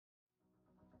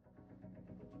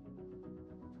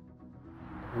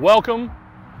Welcome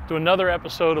to another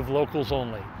episode of Locals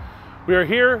Only. We are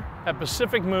here at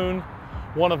Pacific Moon,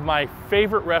 one of my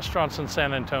favorite restaurants in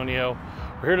San Antonio.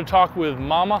 We're here to talk with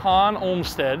Mama Han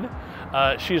Olmsted.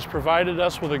 She has provided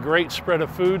us with a great spread of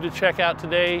food to check out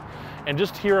today and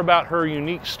just hear about her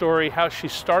unique story, how she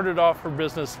started off her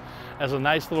business as a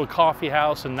nice little coffee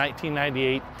house in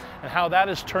 1998 and how that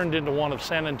has turned into one of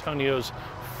San Antonio's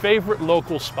favorite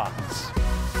local spots.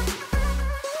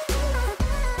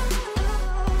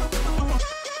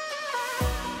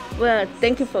 Well,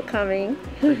 thank you for coming.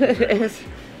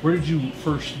 Where did you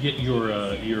first get your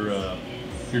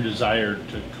desire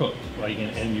to cook, like,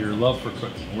 and your love for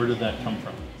cooking? Where did that come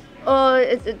from? Oh,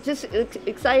 it's just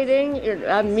exciting.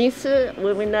 I miss it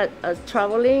when we're not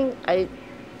traveling. I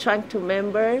trying to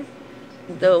remember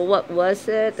what was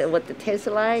it, what it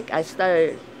tasted like. I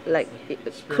started like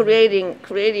creating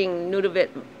a little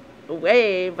bit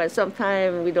way, but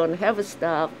sometimes we don't have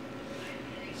stuff.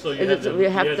 So we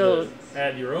have to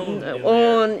add your own.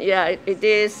 Yeah, it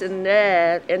is and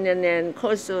that, and then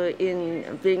also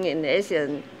in being in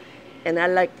Asian, and I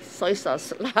like soy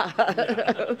sauce a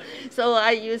lot. So I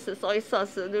use the soy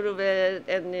sauce a little bit,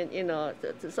 and then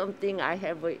it's something I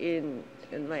have in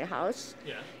my house.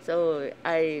 Yeah. So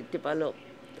I develop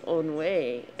own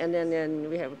way, and then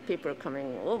we have people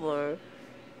coming over.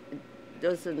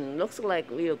 Doesn't look like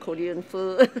real Korean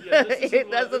food. Yeah,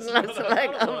 it doesn't look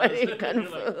like American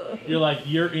food.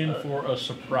 You're in for a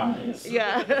surprise.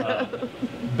 Yeah.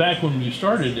 Back when you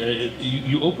started,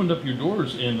 you opened up your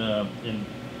doors in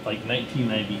like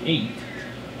 1998.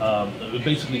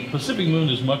 Basically, Pacific Moon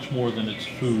is much more than its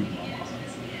food,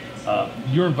 Mama.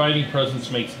 Your inviting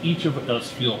presence makes each of us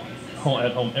feel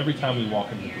at home every time we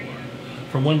walk in the door.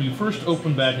 From when you first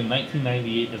opened back in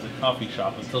 1998 as a coffee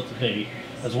shop until today,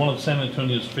 as one of San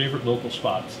Antonio's favorite local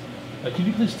spots. Could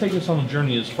you please take us on a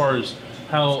journey as far as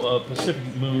how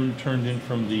Pacific Moon turned in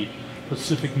from the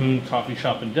Pacific Moon coffee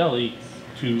shop in Delhi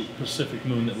to Pacific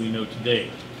Moon that we know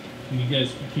today? Can you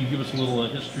give us a little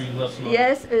history lesson?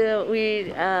 Yes,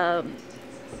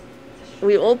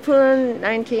 we opened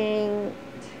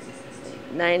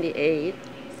 1998.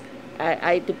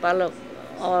 I developed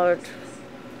all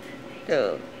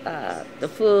the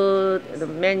food, the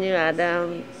menu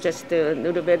item, just a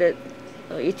little bit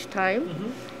each time.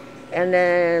 Mm-hmm. And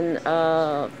then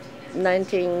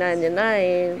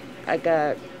 1999, I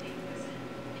got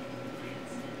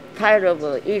tired of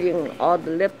eating all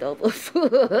the leftover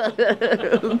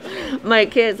food. My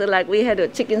kids are like, we had a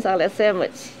chicken salad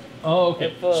sandwich. Oh,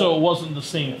 okay. So it wasn't the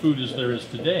same food as there is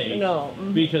today. No.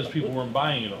 Because people weren't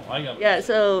buying it all. Yeah,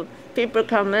 so people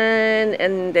come in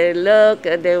and they look,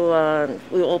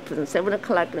 we open 7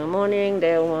 o'clock in the morning,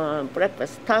 they want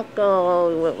breakfast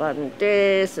taco, we want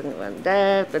this and want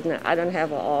that, but I don't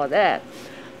have all that.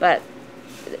 But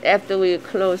after we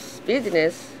close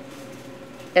business,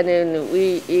 and then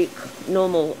we eat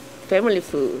normal family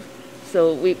food,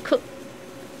 so we cook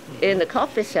in the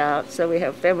coffee shop, so we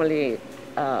have family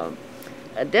a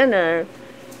dinner.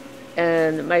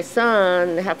 And my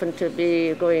son happened to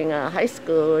be going high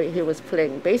school. He was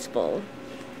playing baseball,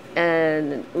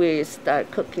 and we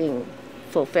start cooking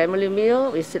for family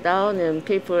meal. We sit down, and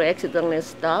people accidentally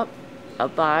stop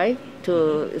by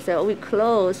to say, "Oh, we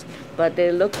closed," but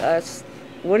they look at us.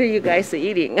 What are you guys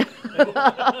eating?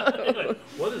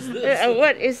 What is this?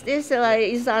 What is this? Like,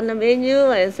 it's on the menu.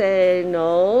 I say,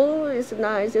 no, it's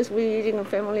not. It's just we're eating a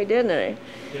family dinner.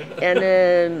 Yeah. And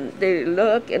then they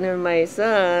look, and then my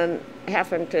son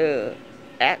happened to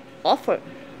offer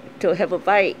to have a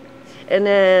bite. And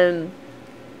then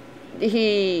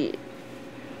he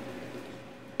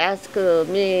asked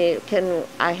me, can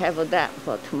I have that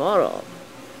for tomorrow?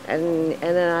 And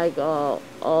then I go,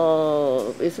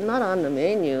 oh, it's not on the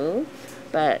menu,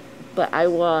 but I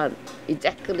want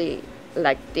exactly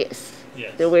like this,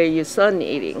 yes, the way your son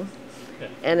eating. Yeah.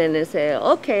 And then they say,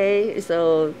 okay.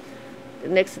 So the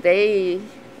next day,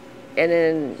 and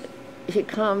then he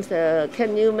comes,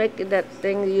 can you make that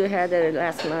thing you had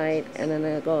last night? And then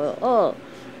I go, oh,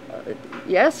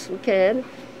 yes, we can.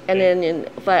 And then,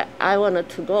 but I wanted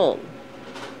to go.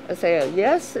 I say,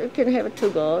 yes, you can have it to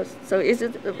go. So it's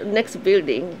the next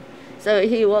building. So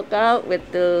he walked out with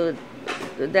that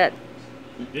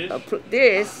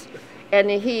dish, and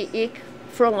he eat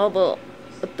from over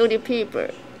 30 people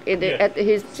at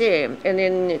his gym. And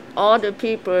then all the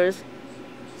people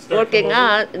working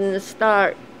out and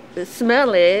start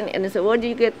smelling, and they say, where do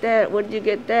you get that? Where do you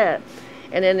get that?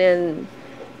 And then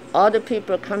all the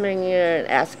people coming here and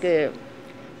asking,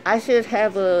 I should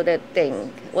have that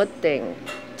thing. What thing?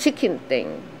 Chicken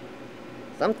thing.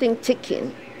 Something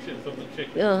chicken. Something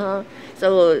chicken.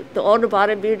 So all the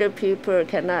bodybuilder people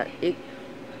cannot eat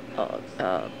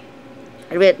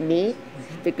red meat,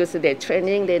 because they're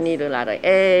training, they need a lot of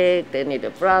egg, they need the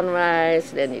brown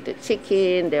rice, they need the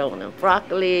chicken, they want the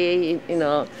broccoli, you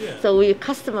know. Yeah. So we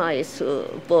customize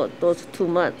both those 2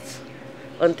 months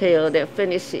until they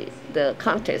finish the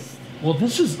contest. Well,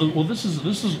 this is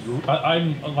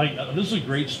I'm like this is a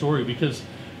great story because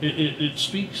it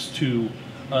speaks to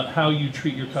how you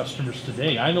treat your customers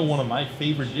today. I know one of my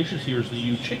favorite dishes here is the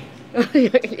U chicken.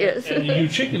 Yes. And the U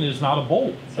chicken is not a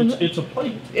bowl; it's a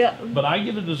plate. Yeah. But I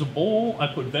get it as a bowl. I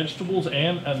put vegetables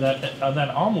and that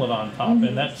omelet on top,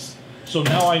 and that's so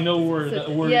now I know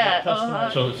where yeah,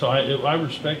 customer. So I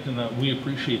respect and we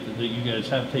appreciate that you guys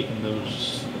have taken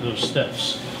those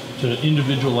steps to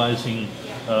individualizing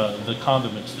the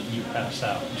condiments that you pass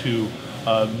out, to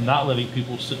not letting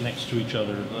people sit next to each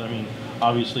other. I mean,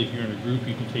 obviously, if you're in a group,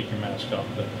 you can take your mask off,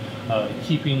 but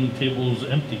keeping tables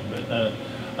empty. But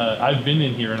I've been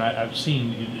in here and I've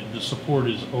seen the support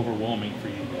is overwhelming for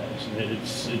you guys.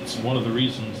 It's one of the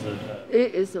reasons that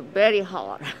it is very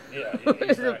hard. Yeah,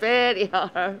 It's very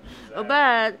hard. Exactly.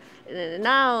 But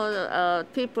now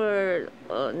people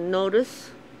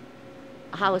notice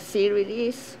how serious it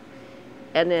is,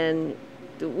 and then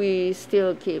we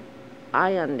still keep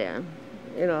eye on them.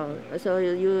 You know, so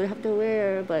you have to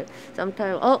wear, but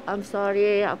sometimes, oh, I'm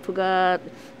sorry, I forgot.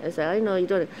 I say, I know you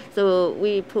don't. So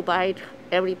we provide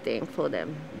everything for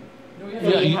them.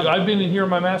 Yeah, I've been in here and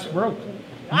my mask broke.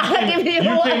 You Came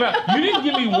out. You didn't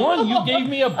give me one. You gave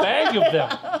me a bag of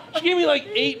them. She gave me like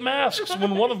 8 masks.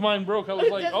 When one of mine broke, I was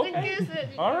like, Just in okay, case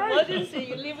all right. emergency,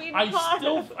 you leave it in the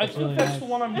car. I still that's the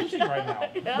one I'm using right now.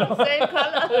 Yeah, same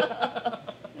color.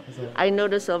 I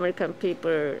notice American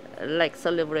people like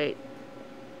celebrate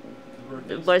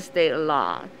the birthday a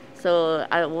lot. So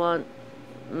I want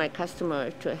my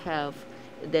customer to have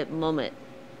that moment.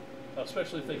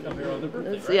 Especially if they come here on their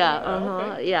birthday, right?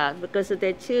 Yeah, Okay. yeah, because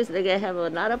they choose, they have a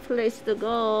lot of place to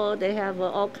go, they have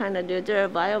all kind of, they're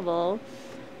viable,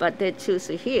 but they choose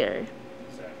here.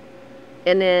 Exactly.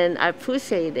 And then I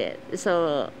appreciate it.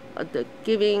 So the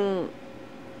giving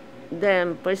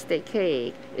them birthday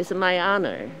cake is my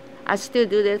honor. I still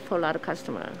do that for a lot of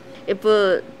customers. If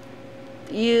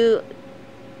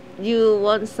you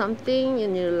want something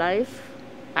in your life,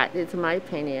 it's my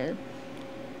opinion,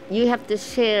 you have to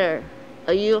share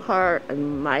your heart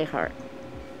and my heart.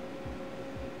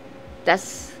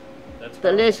 That's the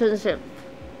relationship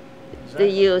that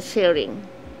you're sharing.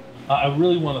 I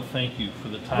really want to thank you for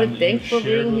the time that you've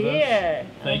shared with us.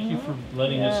 Thank you for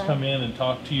letting us come in and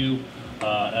talk to you.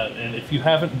 And if you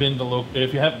haven't been to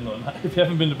if you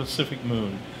haven't been to Pacific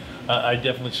Moon, I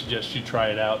definitely suggest you try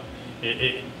it out.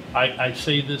 I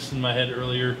say this in my head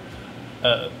earlier.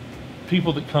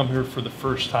 People that come here for the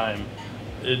first time,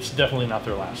 it's definitely not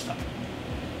their last time.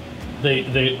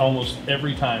 They almost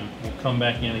every time will come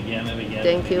back in again and again.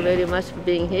 Thank you very much for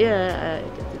being here,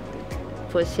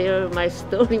 for sharing my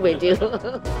story with you.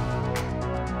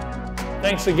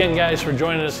 Thanks again, guys, for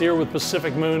joining us here with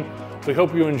Pacific Moon. We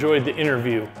hope you enjoyed the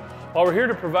interview. While we're here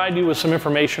to provide you with some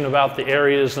information about the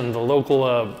areas and the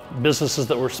local businesses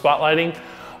that we're spotlighting,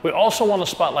 we also want to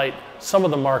spotlight some of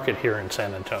the market here in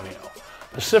San Antonio.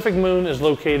 Pacific Moon is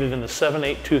located in the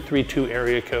 78232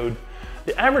 area code.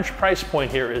 The average price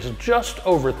point here is just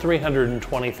over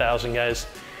 $320,000, guys.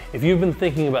 If you've been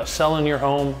thinking about selling your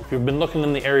home, if you've been looking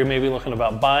in the area, maybe looking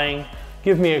about buying,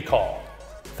 give me a call.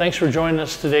 Thanks for joining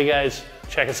us today, guys.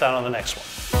 Check us out on the next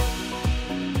one.